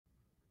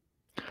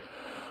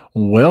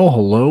Well,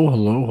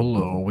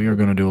 hello. We are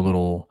going to do a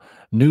little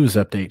news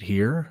update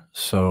here.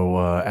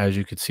 As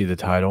you could see the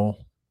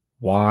title,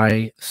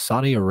 why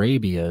Saudi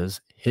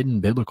Arabia's hidden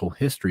biblical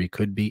history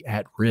could be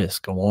at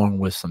risk, along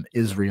with some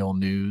Israel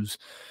news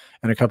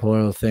and a couple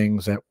other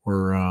things that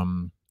were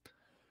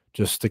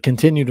just to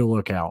continue to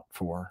look out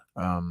for.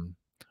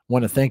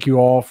 Want to thank you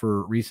all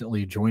for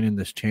recently joining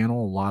this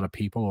channel. A lot of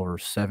people, over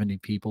 70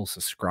 people,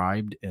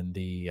 subscribed in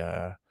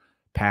the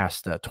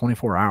past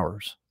 24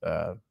 hours.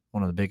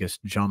 One of the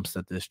biggest jumps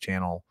that this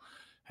channel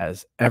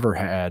has ever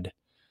had.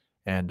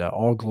 And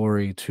all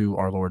glory to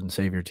our Lord and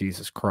Savior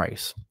Jesus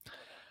Christ.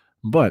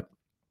 But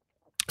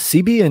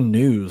CBN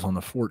News on the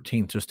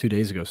 14th, just 2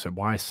 days ago, said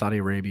why Saudi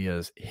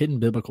Arabia's hidden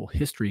biblical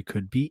history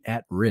could be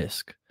at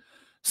risk.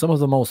 Some of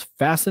the most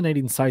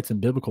fascinating sites in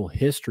biblical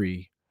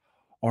history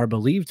are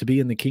believed to be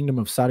in the kingdom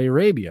of Saudi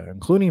Arabia,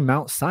 including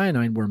Mount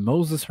Sinai, where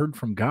Moses heard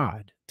from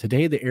God.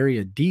 Today, the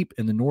area deep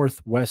in the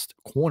northwest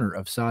corner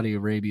of Saudi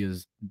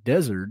Arabia's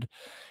desert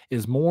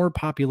is more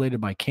populated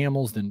by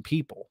camels than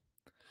people.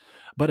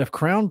 But if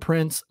Crown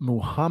Prince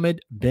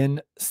Mohammed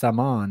bin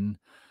Salman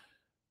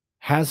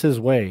has his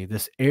way,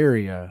 this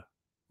area,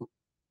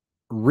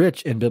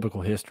 rich in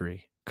biblical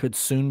history, could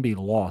soon be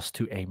lost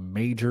to a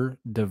major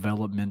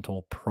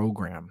developmental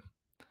program.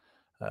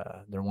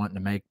 They're wanting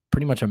to make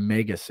pretty much a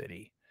mega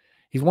city.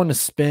 He's wanting to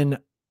spend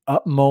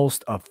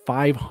upmost of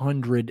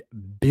 500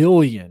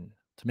 billion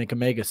to make a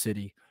mega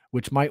city,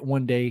 which might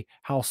one day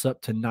house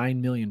up to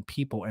 9 million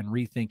people and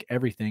rethink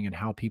everything and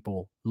how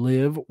people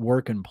live,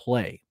 work, and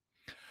play.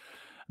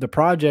 The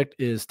project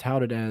is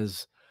touted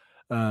as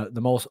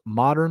the most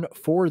modern,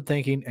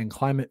 forward-thinking, and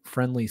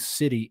climate-friendly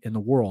city in the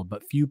world,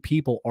 but few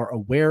people are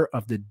aware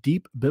of the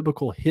deep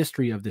biblical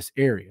history of this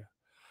area.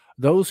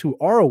 Those who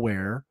are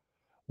aware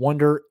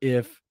wonder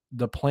if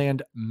the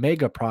planned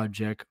mega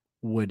project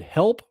would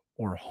help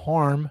or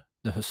harm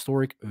the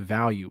historic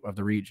value of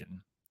the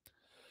region.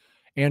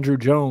 Andrew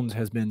Jones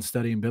has been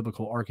studying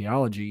biblical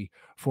archaeology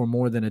for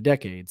more than a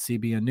decade.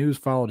 CBN News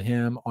followed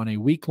him on a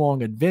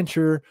week-long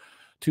adventure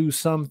to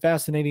some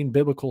fascinating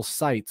biblical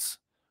sites,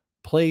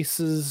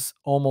 places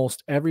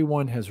almost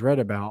everyone has read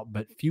about,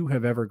 but few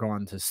have ever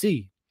gone to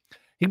see.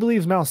 He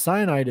believes Mount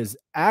Sinai is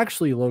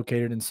actually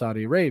located in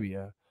Saudi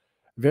Arabia,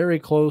 very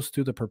close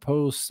to the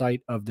proposed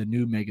site of the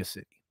new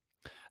megacity.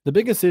 The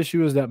biggest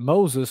issue is that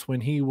Moses, when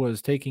he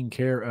was taking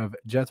care of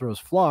Jethro's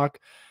flock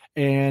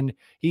and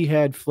he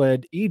had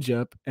fled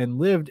Egypt and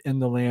lived in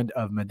the land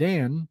of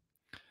Medan,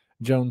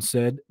 Jones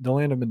said the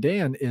land of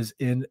Medan is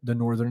in the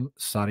northern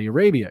Saudi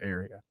Arabia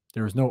area.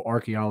 There is no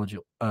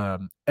archaeological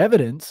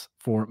evidence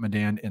for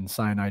Medan in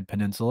Sinai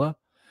Peninsula.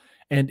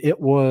 And it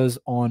was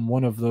on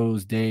one of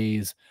those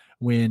days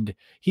when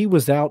he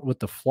was out with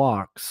the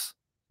flocks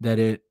that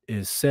it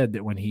is said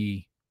that when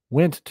he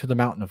went to the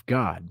mountain of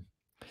God.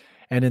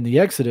 And in the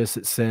Exodus,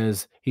 it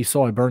says he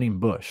saw a burning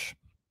bush.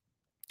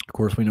 Of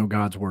course, we know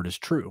God's word is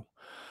true.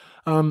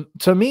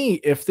 To me,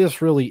 if this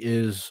really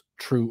is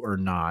true or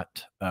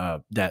not,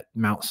 that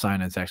Mount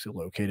Sinai is actually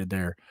located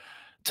there,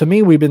 to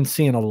me, we've been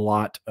seeing a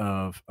lot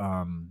of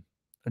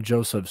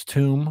Joseph's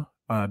tomb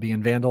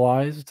being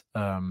vandalized,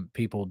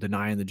 people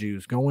denying the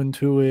Jews going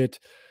to it,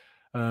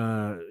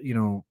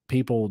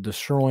 people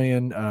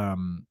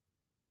destroying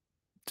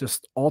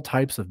just all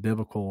types of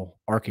biblical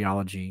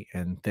archaeology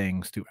and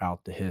things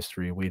throughout the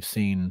history. We've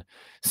seen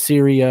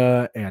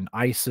Syria and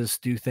ISIS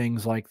do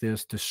things like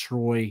this,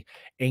 destroy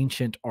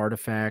ancient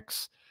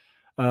artifacts.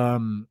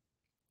 But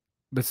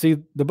see,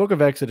 the book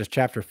of Exodus,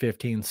 chapter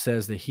 15,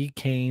 says that he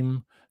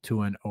came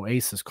to an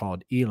oasis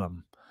called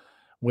Elim,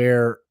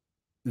 where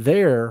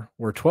there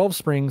were 12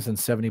 springs and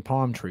 70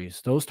 palm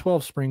trees. Those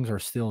 12 springs are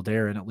still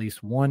there, and at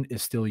least one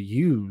is still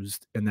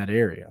used in that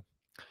area.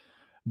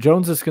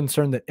 Jones is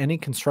concerned that any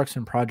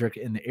construction project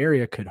in the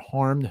area could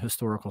harm the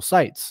historical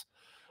sites,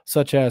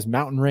 such as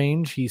mountain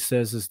range, he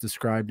says is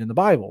described in the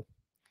Bible.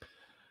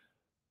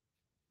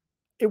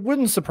 It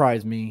wouldn't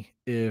surprise me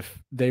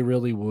if they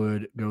really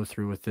would go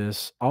through with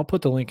this. I'll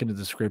put the link in the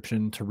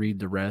description to read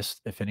the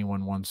rest if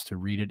anyone wants to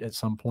read it at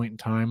some point in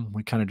time.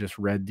 We kind of just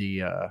read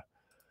the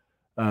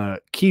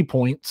key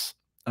points.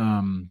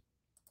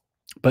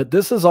 But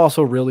this is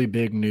also really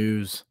big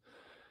news.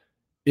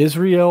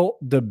 Israel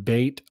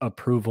debate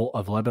approval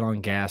of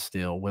Lebanon gas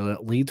deal. Will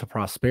it lead to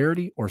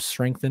prosperity or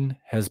strengthen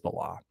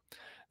Hezbollah?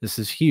 This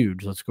is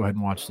huge. Let's go ahead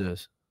and watch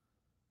this.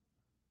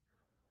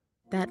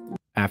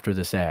 After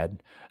this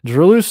ad.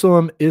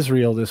 Jerusalem,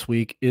 Israel this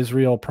week.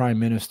 Israel Prime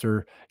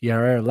Minister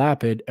Yair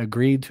Lapid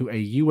agreed to a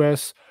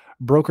U.S.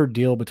 brokered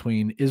deal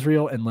between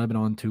Israel and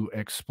Lebanon to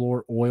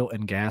explore oil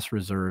and gas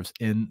reserves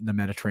in the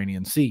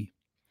Mediterranean Sea.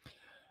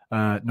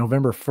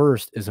 November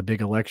 1st is a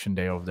big election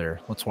day over there.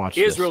 Let's watch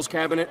this. Israel's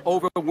cabinet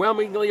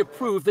overwhelmingly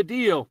approved the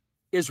deal.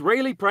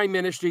 Israeli Prime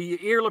Minister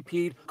Yair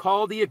Lapid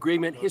called the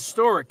agreement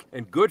historic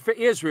and good for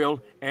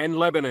Israel and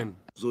Lebanon.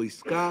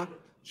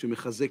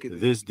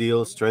 This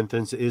deal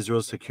strengthens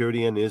Israel's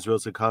security and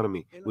Israel's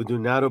economy. We do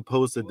not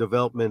oppose the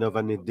development of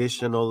an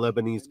additional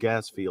Lebanese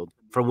gas field,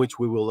 from which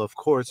we will, of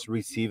course,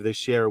 receive the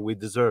share we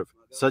deserve.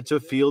 Such a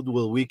field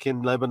will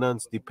weaken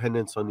Lebanon's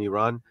dependence on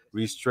Iran,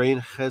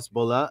 restrain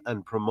Hezbollah,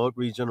 and promote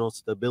regional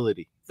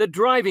stability. The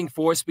driving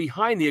force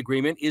behind the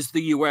agreement is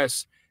the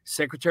U.S.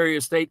 Secretary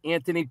of State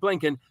Antony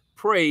Blinken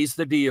praised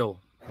the deal.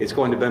 It's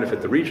going to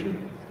benefit the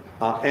region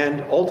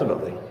and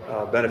ultimately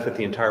benefit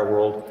the entire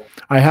world.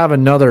 I have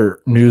another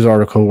news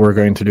article we're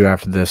going to do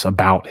after this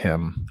about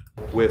him.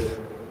 With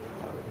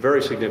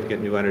very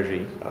significant new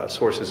energy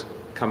sources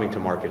coming to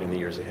market in the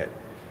years ahead.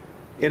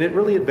 And it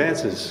really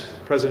advances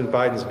President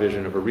Biden's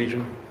vision of a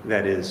region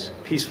that is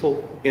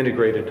peaceful,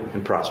 integrated,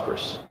 and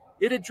prosperous.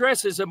 It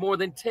addresses a more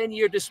than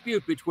 10-year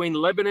dispute between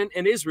Lebanon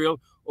and Israel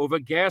over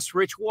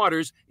gas-rich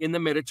waters in the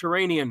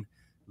Mediterranean.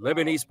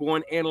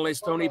 Lebanese-born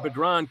analyst Tony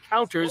Bedran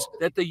counters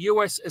that the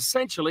U.S.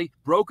 essentially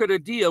brokered a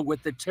deal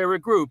with the terror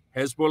group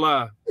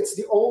Hezbollah. It's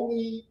the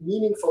only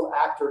meaningful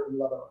actor in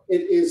Lebanon.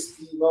 It is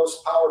the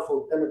most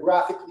powerful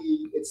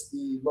demographically. It's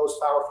the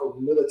most powerful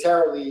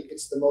militarily.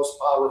 It's the most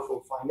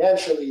powerful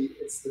financially.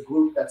 It's the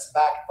group that's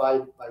backed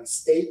by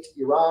state,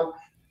 Iran.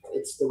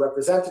 It's the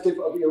representative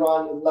of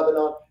Iran in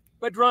Lebanon.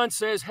 Bedran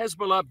says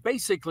Hezbollah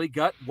basically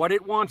got what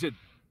it wanted.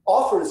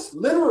 Offers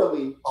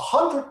literally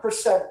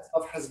 100%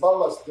 of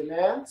Hezbollah's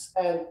demands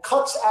and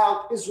cuts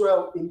out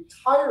Israel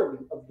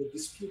entirely of the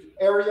disputed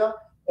area,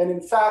 and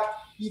in fact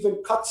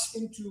even cuts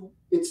into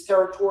its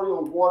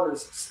territorial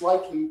waters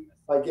slightly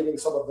by giving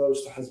some of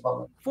those to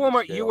Hezbollah.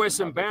 Former U.S.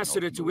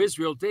 Ambassador to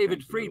Israel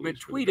David Friedman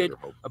tweeted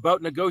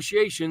about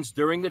negotiations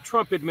during the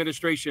Trump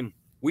administration.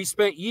 We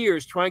spent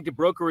years trying to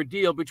broker a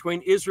deal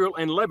between Israel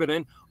and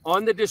Lebanon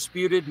on the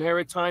disputed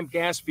maritime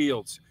gas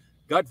fields.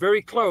 Got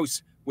very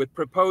close, with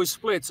proposed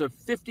splits of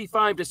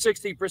 55 to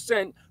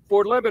 60%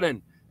 for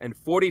Lebanon and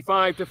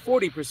 45 to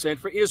 40%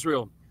 for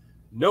Israel.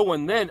 No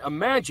one then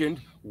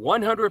imagined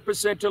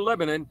 100% to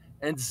Lebanon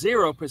and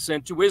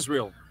 0% to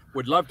Israel.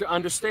 Would love to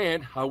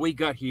understand how we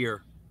got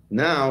here.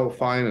 Now,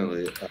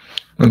 finally.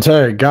 I'll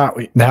tell you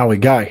how we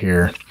got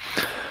here.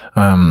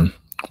 We're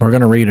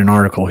going to read an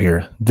article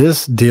here.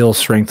 This deal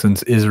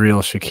strengthens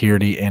Israel's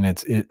security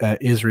and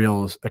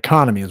Israel's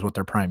economy, is what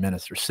their prime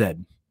minister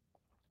said.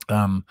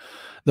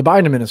 The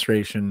Biden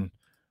administration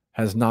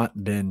has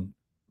not been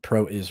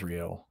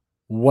pro-Israel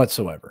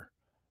whatsoever.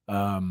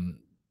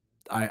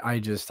 I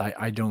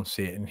don't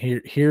see it. And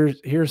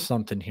here's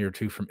something here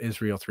too from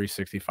Israel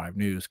 365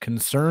 News.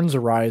 Concerns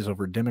arise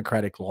over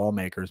Democratic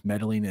lawmakers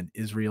meddling in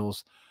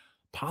Israel's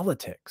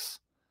politics.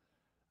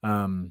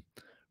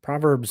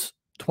 Proverbs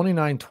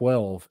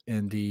 29:12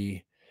 in the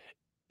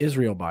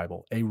Israel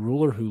Bible. A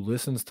ruler who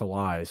listens to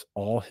lies,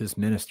 all his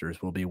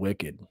ministers will be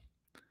wicked.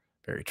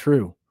 Very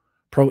true.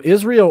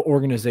 Pro-Israel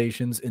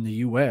organizations in the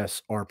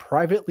U.S. are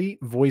privately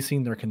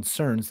voicing their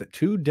concerns that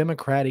two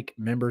Democratic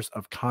members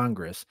of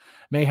Congress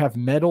may have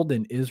meddled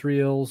in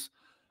Israel's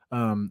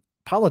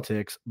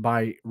politics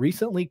by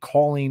recently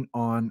calling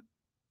on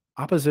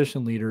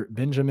opposition leader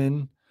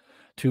Benjamin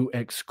to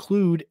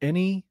exclude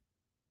any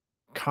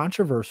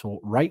controversial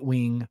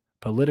right-wing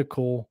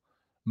political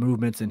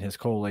movements in his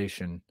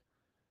coalition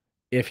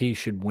if he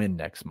should win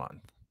next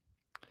month.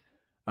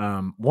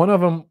 One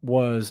of them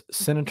was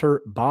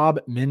Senator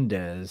Bob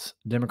Mendez,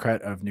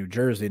 Democrat of New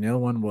Jersey. And the other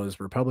one was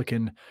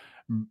Republican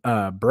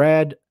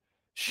Brad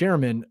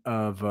Sherman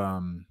of,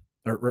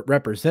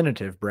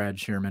 Representative Brad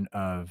Sherman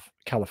of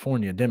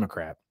California,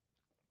 Democrat.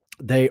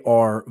 They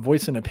are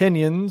voicing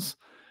opinions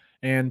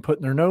and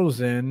putting their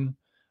nose in.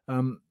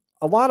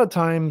 A lot of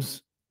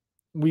times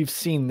we've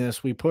seen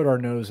this. We put our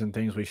nose in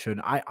things we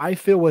shouldn't. I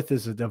feel with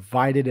as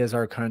divided as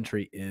our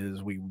country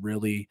is, we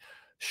really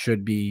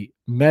should be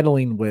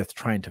meddling with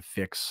trying to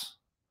fix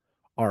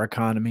our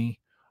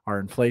economy, our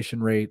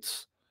inflation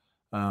rates,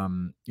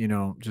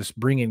 just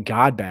bringing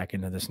God back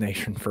into this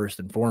nation first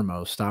and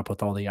foremost. Stop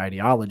with all the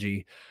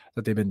ideology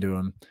that they've been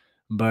doing.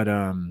 But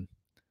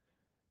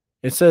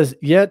it says,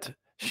 yet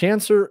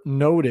Shancer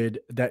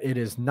noted that it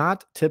is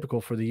not typical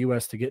for the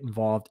U.S. to get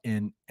involved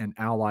in an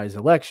ally's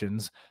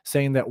elections,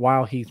 saying that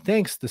while he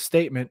thinks the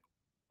statement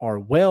are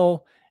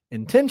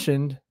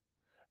well-intentioned,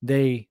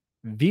 they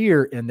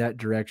veer in that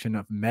direction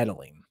of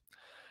meddling.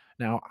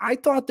 Now, I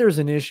thought there's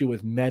an issue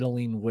with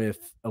meddling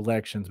with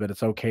elections, but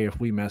it's okay if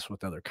we mess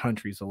with other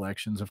countries'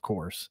 elections, of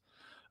course.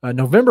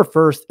 November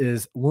 1st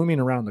is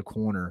looming around the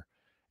corner,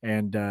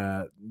 and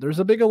there's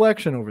a big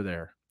election over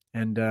there.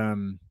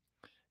 And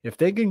if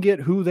they can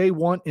get who they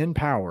want in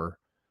power,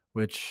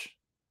 which,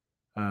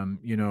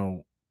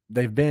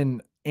 they've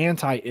been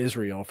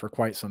anti-Israel for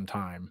quite some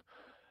time,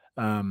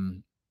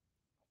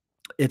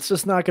 it's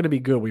just not going to be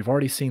good. We've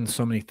already seen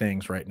so many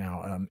things right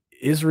now.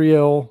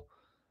 Israel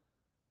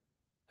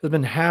has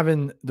been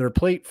having their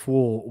plate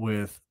full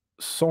with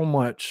so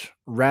much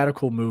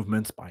radical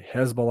movements by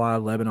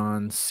Hezbollah,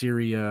 Lebanon,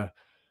 Syria,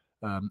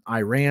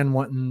 Iran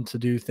wanting to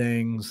do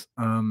things.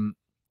 The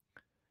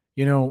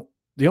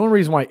only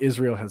reason why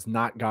Israel has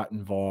not got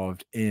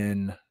involved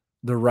in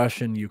the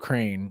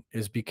Russian-Ukraine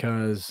is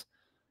because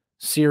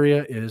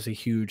Syria is a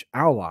huge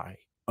ally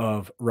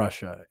of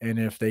Russia. And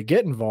if they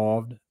get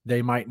involved,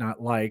 they might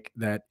not like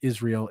that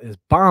Israel is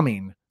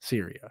bombing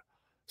Syria.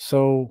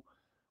 So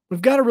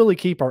we've got to really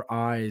keep our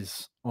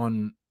eyes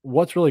on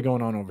what's really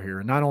going on over here.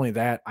 And not only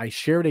that, I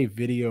shared a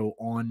video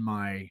on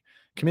my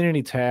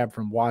community tab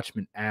from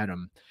Watchman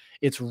Adam.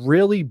 It's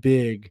really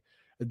big.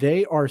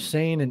 They are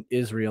saying in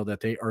Israel that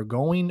they are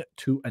going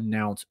to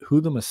announce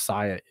who the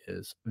Messiah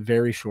is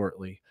very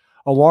shortly,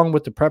 along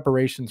with the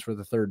preparations for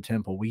the third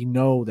temple. We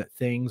know that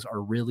things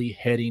are really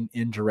heading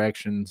in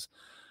directions.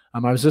 I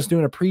was just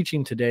doing a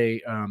preaching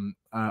today.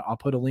 I'll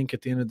put a link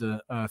at the end of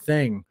the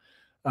thing.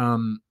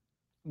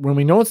 When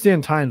we know it's the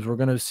end times, we're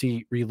going to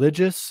see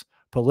religious,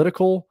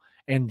 political,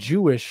 and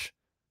Jewish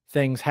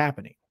things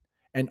happening.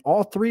 And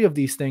all three of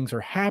these things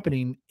are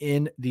happening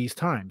in these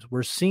times.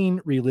 We're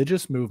seeing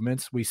religious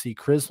movements. We see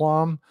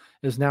Chrislam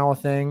is now a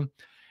thing.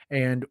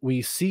 And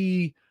we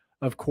see,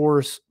 of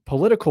course,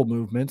 political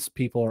movements.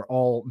 People are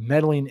all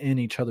meddling in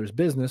each other's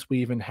business. We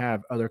even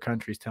have other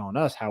countries telling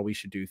us how we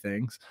should do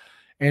things.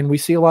 And we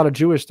see a lot of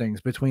Jewish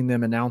things, between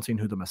them announcing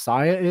who the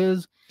Messiah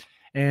is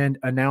and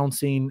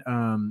announcing,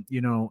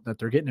 that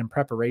they're getting in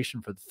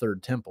preparation for the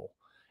third temple.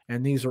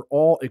 And these are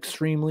all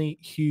extremely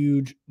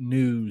huge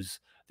news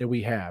that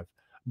we have.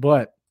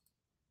 But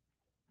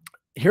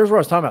here's what I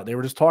was talking about. They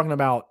were just talking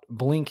about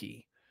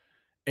Blinky.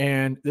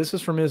 And this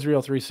is from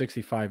Israel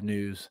 365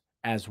 News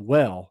as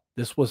well.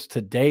 This was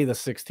today, the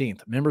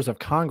 16th. Members of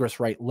Congress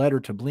write letter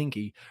to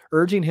Blinky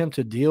urging him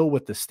to deal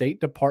with the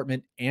State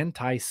Department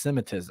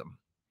anti-Semitism.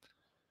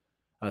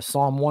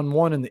 Psalm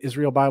 1:1 in the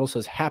Israel Bible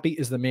says, "Happy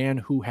is the man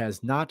who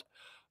has not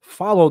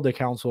followed the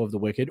counsel of the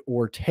wicked,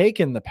 or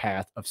taken the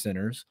path of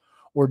sinners,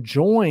 or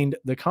joined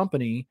the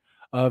company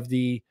of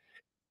the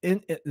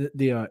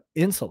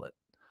insolent."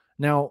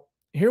 Now,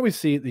 here we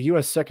see the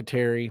U.S.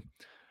 Secretary,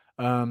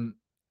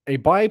 a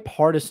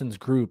bipartisan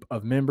group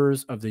of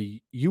members of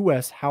the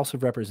U.S. House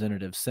of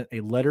Representatives sent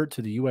a letter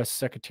to the U.S.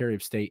 Secretary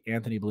of State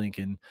Anthony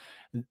Blinken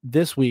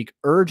this week,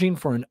 urging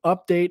for an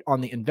update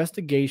on the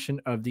investigation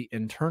of the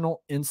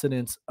internal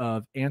incidents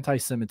of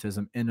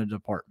anti-Semitism in the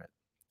department.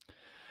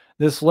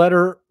 This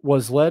letter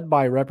was led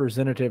by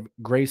Representative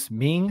Grace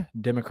Ming,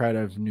 Democrat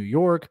of New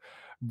York,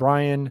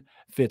 Brian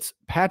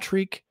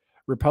Fitzpatrick,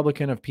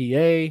 Republican of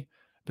PA,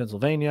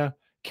 Pennsylvania,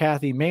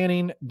 Kathy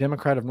Manning,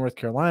 Democrat of North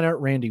Carolina,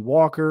 Randy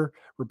Walker,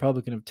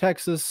 Republican of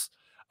Texas,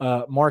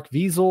 Mark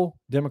Wiesel,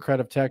 Democrat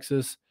of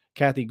Texas,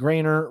 Kathy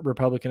Grainer,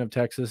 Republican of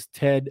Texas,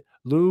 Ted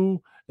Lieu,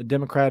 the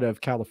Democrat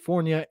of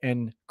California,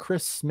 and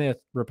Chris Smith,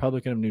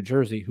 Republican of New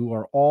Jersey, who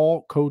are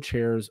all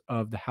co-chairs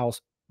of the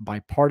House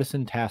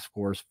Bipartisan Task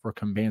Force for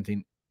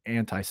Combating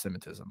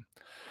Anti-Semitism.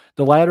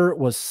 The letter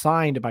was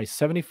signed by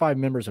 75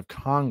 members of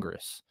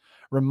Congress,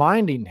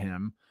 reminding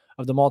him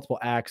of the multiple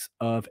acts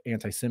of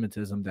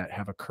anti-Semitism that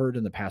have occurred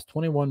in the past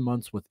 21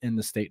 months within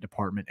the State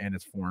Department and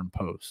its foreign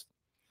post.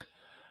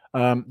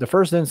 The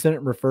first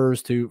incident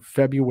refers to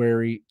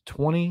February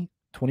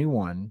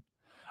 2021,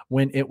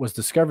 when it was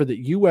discovered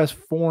that U.S.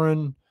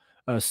 Foreign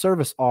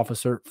Service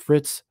Officer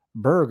Fritz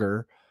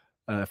Berger,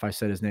 if I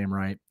said his name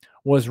right,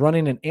 was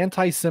running an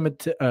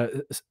anti-Semitic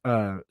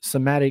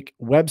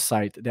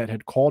website that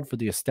had called for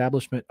the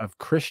establishment of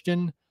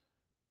Christian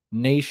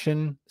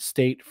nation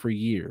state for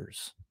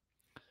years.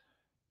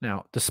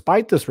 Now,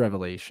 despite this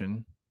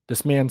revelation,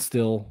 this man's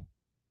still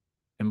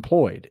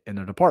employed in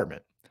the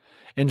department.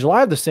 In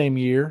July of the same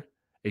year,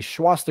 a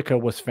swastika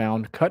was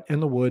found cut in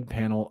the wood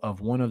panel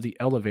of one of the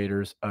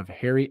elevators of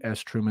Harry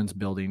S. Truman's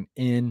building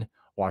in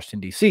Washington,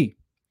 D.C.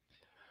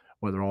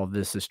 Whether all of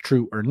this is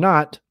true or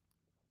not,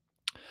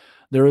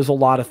 there is a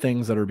lot of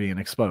things that are being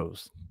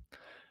exposed.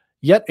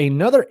 Yet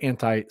another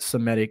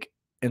anti-Semitic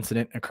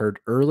incident occurred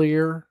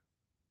earlier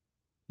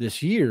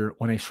this year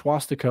when a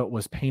swastika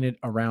was painted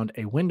around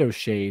a window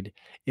shade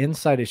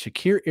inside a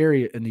secure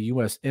area in the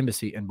U.S.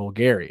 Embassy in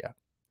Bulgaria.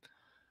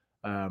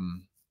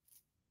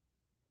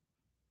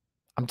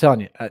 I'm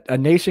telling you, a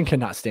nation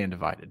cannot stand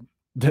divided.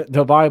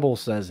 The Bible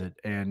says it,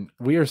 and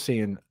we are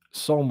seeing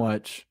so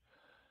much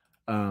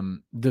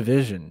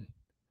division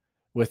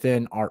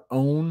within our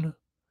own,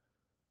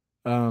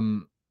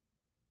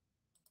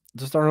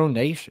 just our own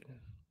nation.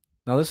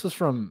 Now, this is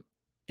from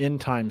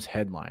End Times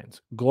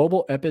headlines.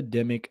 Global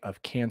epidemic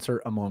of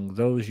cancer among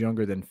those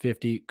younger than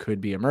 50 could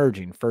be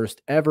emerging.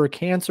 First ever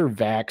cancer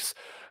vax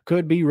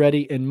could be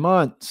ready in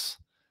months.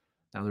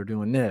 Now they're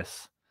doing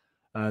this.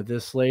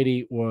 This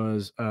lady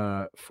was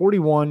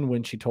 41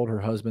 when she told her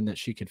husband that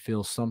she could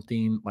feel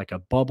something like a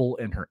bubble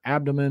in her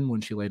abdomen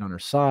when she laid on her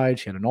side.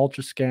 She had an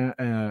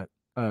ultrasound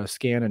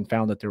scan and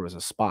found that there was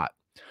a spot,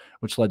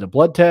 which led to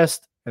blood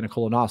test and a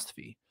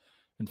colonoscopy,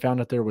 and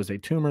found that there was a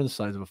tumor the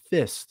size of a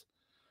fist.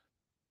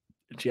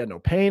 She had no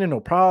pain and no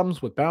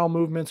problems with bowel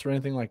movements or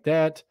anything like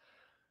that.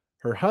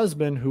 Her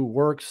husband, who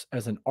works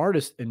as an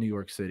artist in New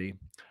York City,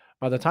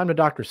 by the time the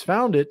doctors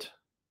found it,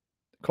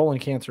 colon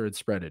cancer had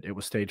spread it. It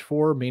was stage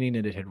 4, meaning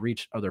that it had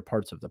reached other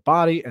parts of the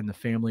body, and the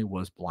family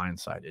was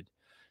blindsided.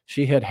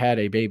 She had had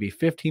a baby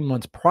 15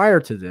 months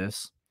prior to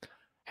this,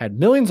 had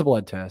millions of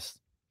blood tests.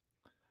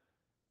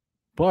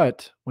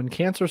 But when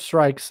cancer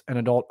strikes an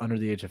adult under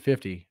the age of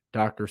 50,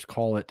 doctors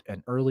call it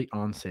an early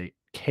onset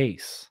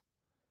case.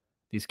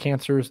 These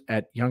cancers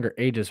at younger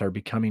ages are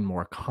becoming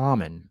more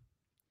common.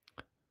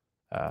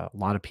 A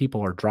lot of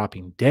people are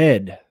dropping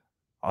dead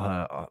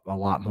a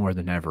lot more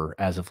than ever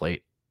as of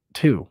late,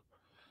 too.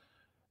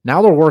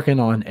 Now they're working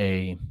on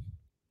a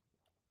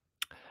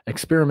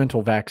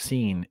experimental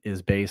vaccine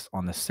is based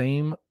on the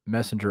same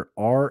messenger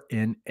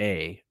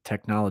RNA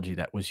technology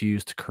that was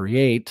used to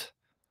create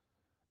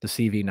the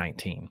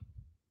CV-19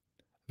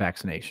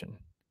 vaccination.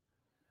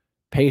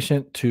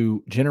 Patient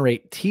to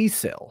generate T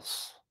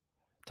cells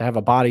to have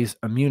a body's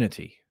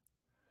immunity.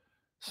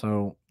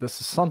 So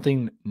this is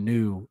something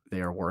new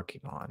they are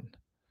working on,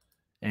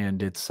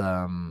 and it's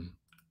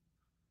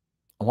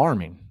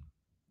alarming.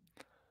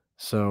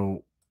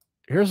 So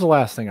here's the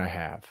last thing I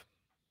have.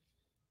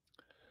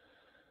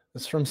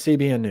 It's from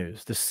CBN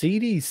News. The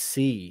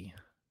CDC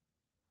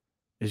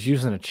is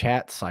using a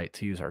chat site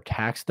to use our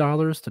tax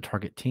dollars to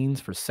target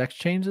teens for sex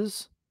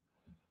changes.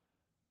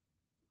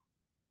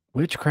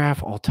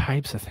 Witchcraft, all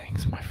types of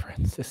things, my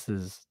friends. This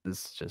is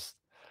just,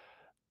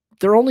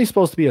 they're only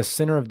supposed to be a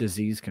center of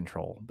disease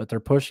control, but they're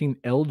pushing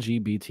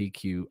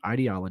LGBTQ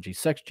ideology,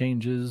 sex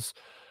changes,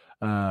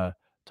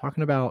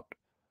 talking about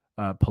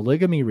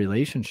polygamy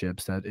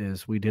relationships. That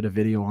is, we did a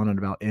video on it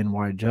about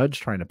NY judge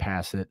trying to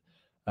pass it,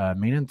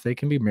 meaning they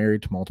can be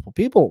married to multiple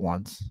people at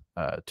once,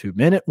 2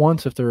 men at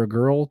once if they're a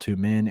girl, 2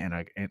 men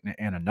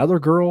and another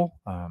girl,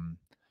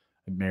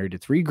 married to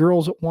 3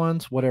 girls at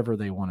once, whatever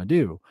they want to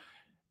do,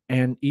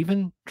 and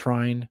even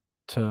trying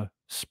to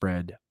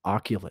spread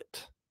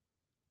oculate.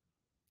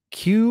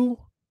 Q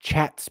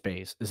Chat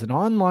Space is an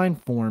online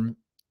forum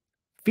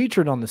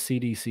featured on the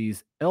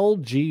CDC's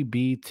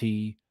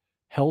LGBT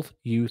Health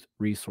Youth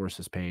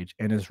Resources page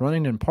and is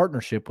running in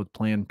partnership with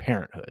Planned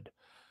Parenthood.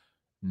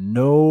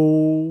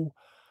 No,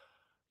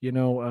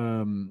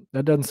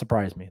 that doesn't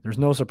surprise me. There's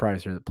no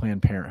surprise here that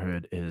Planned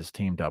Parenthood is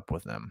teamed up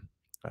with them.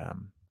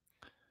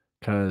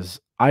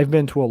 Because I've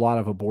been to a lot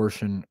of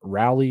abortion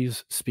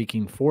rallies,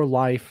 speaking for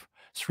life,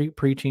 street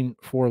preaching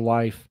for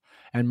life,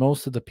 and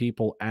most of the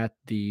people at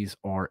these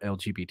are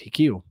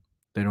LGBTQ.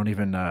 They don't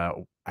even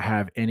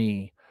have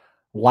any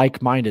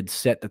like-minded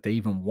set that they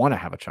even want to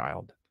have a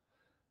child.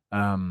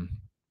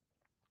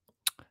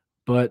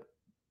 But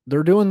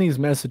they're doing these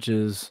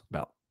messages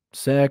about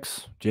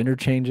sex, gender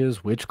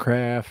changes,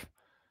 witchcraft,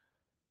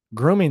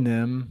 grooming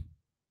them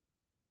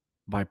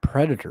by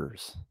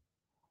predators,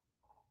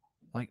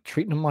 like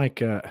treating them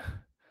like,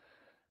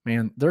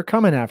 man, they're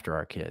coming after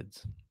our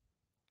kids.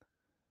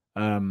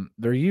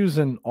 They're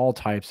using all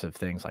types of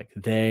things like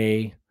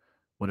they,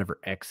 whatever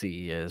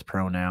XE is,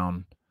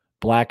 pronoun,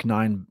 black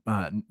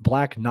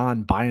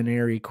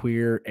non-binary,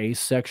 queer,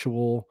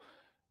 asexual,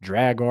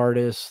 drag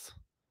artist,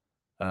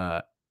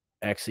 XE,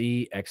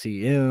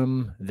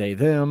 XEM, they,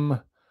 them,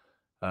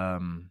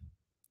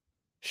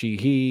 she,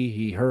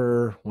 he,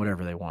 her,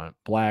 whatever they want,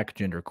 black,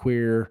 gender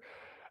queer,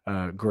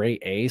 gray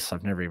ace.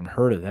 I've never even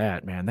heard of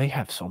that, man. They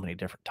have so many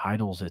different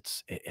titles.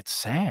 It's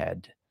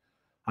sad.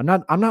 I'm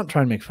not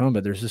trying to make fun,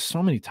 but there's just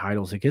so many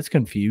titles. It gets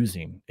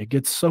confusing. It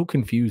gets so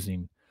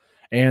confusing.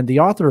 And the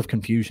author of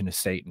confusion is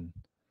Satan.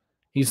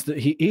 He's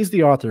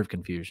the author of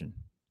confusion.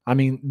 I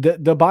mean,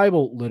 the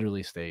Bible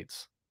literally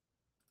states,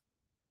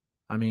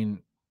 I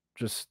mean,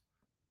 just,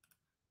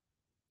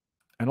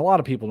 and a lot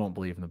of people don't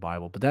believe in the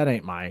Bible, but that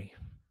ain't my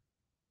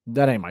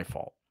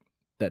fault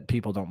that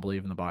people don't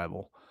believe in the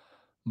Bible.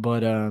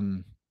 But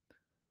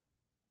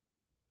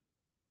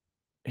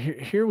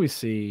here we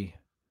see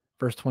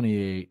verse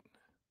 28.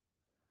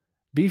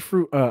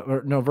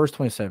 Verse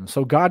 27.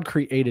 So God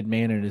created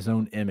man in his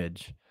own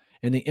image.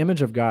 In the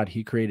image of God,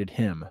 he created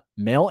him.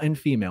 Male and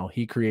female,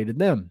 he created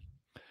them.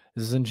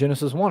 This is in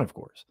Genesis 1, of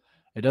course.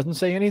 It doesn't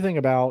say anything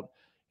about,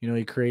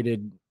 he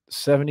created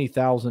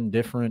 70,000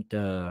 different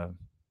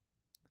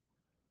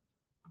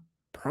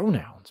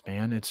pronouns,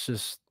 man. It's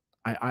just,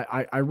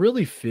 I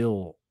really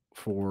feel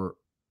for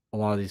a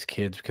lot of these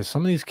kids, because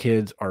some of these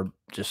kids are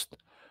just,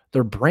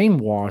 they're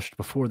brainwashed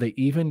before they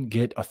even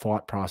get a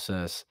thought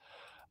process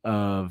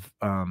of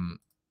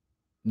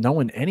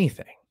knowing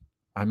anything.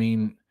 I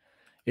mean,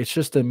 it's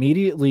just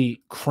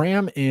immediately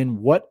cram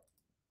in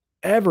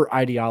whatever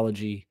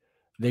ideology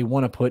they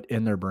want to put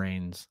in their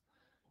brains.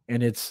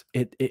 And it's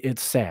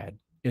sad.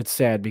 It's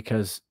sad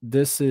because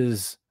this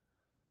is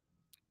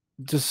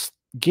just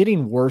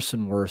getting worse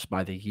and worse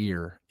by the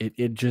year.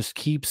 It just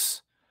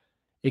keeps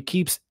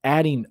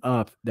adding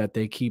up that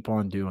they keep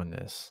on doing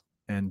this.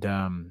 And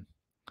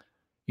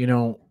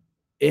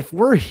if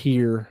we're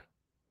here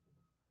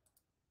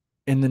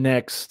in the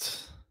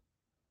next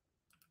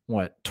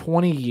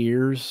 20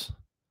 years,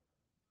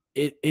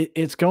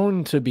 it's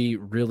going to be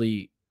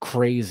really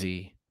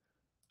crazy,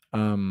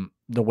 the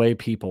way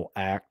people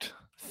act,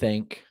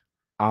 think,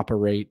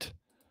 operate.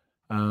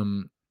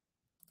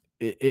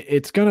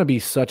 It's going to be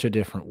such a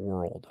different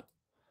world.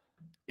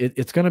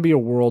 It's going to be a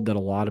world that a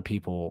lot of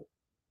people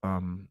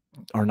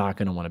are not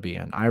going to want to be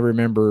in. I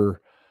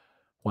remember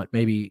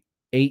maybe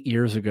 8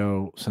 years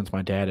ago, since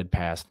my dad had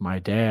passed, my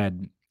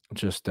dad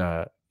just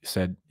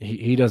said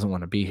he doesn't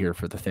want to be here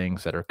for the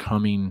things that are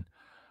coming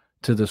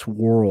to this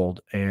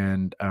world.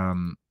 And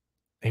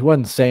he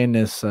wasn't saying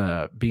this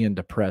being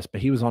depressed,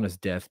 but he was on his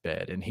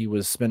deathbed and he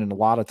was spending a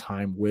lot of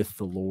time with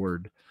the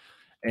Lord.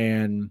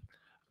 And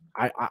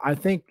I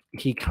think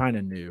he kind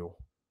of knew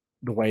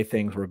the way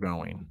things were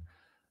going,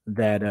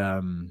 that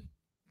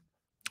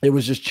it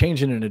was just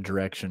changing in a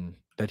direction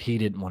that he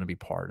didn't want to be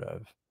part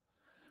of.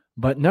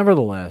 But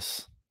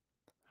nevertheless,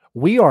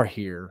 we are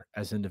here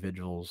as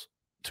individuals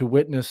to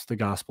witness the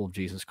gospel of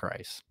Jesus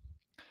Christ.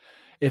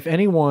 If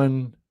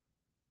anyone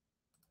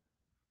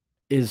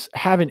is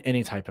having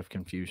any type of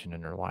confusion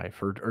in their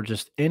life, or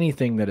just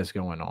anything that is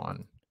going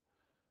on,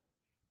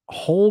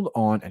 hold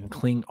on and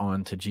cling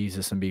on to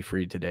Jesus and be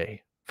freed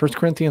today. 1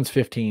 Corinthians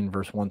 15,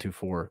 verse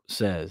 1-4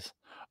 says,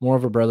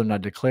 "Moreover, brethren, I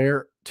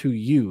declare to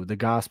you the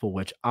gospel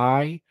which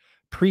I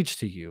preached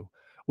to you,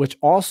 which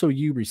also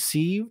you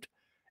received,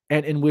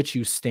 and in which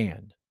you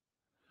stand,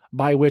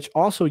 by which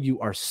also you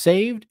are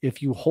saved,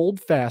 if you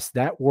hold fast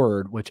that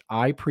word which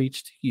I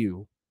preached to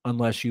you,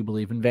 unless you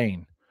believe in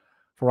vain.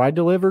 For I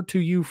delivered to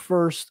you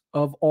first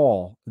of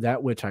all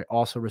that which I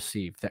also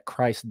received, that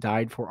Christ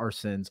died for our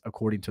sins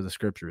according to the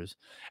Scriptures,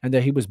 and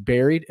that he was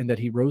buried, and that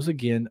he rose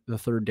again the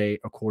third day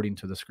according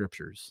to the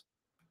Scriptures."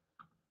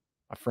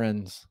 My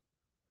friends,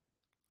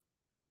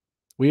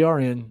 we are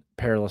in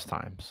perilous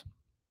times.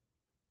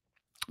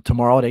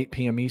 Tomorrow at 8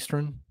 p.m.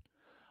 Eastern,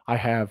 I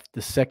have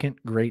the second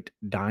great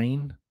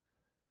dying.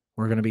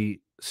 We're going to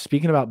be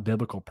speaking about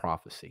biblical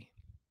prophecy,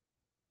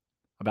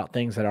 about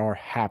things that are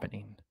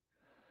happening.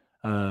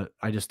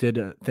 I just did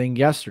a thing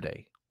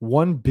yesterday.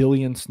 1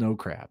 billion snow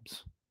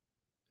crabs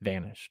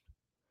vanished.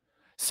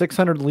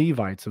 600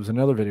 Levites, it was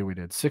another video we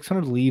did,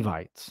 600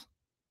 Levites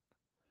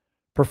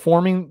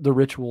performing the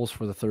rituals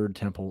for the third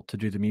temple to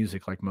do the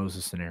music like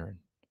Moses and Aaron.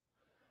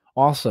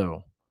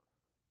 Also,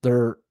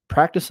 they're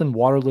practicing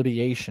water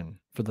litigation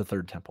for the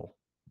third temple.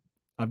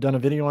 I've done a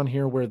video on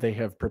here where they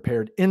have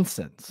prepared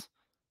incense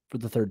for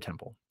the third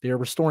temple. They are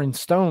restoring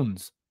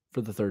stones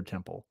for the third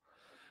temple.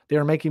 They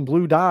are making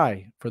blue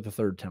dye for the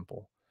third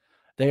temple.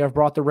 They have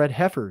brought the red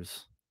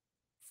heifers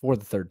for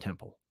the third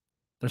temple.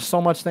 There's so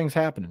much things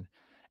happening.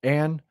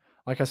 And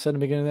like I said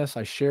in the beginning of this,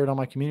 I shared on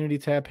my community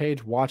tab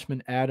page,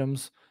 Watchman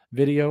Adams'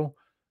 video.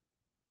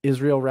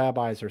 Israel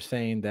rabbis are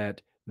saying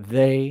that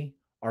they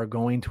are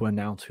going to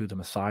announce who the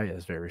Messiah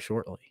is very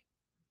shortly.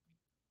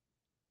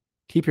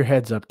 Keep your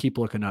heads up. Keep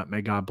looking up.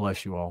 May God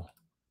bless you all.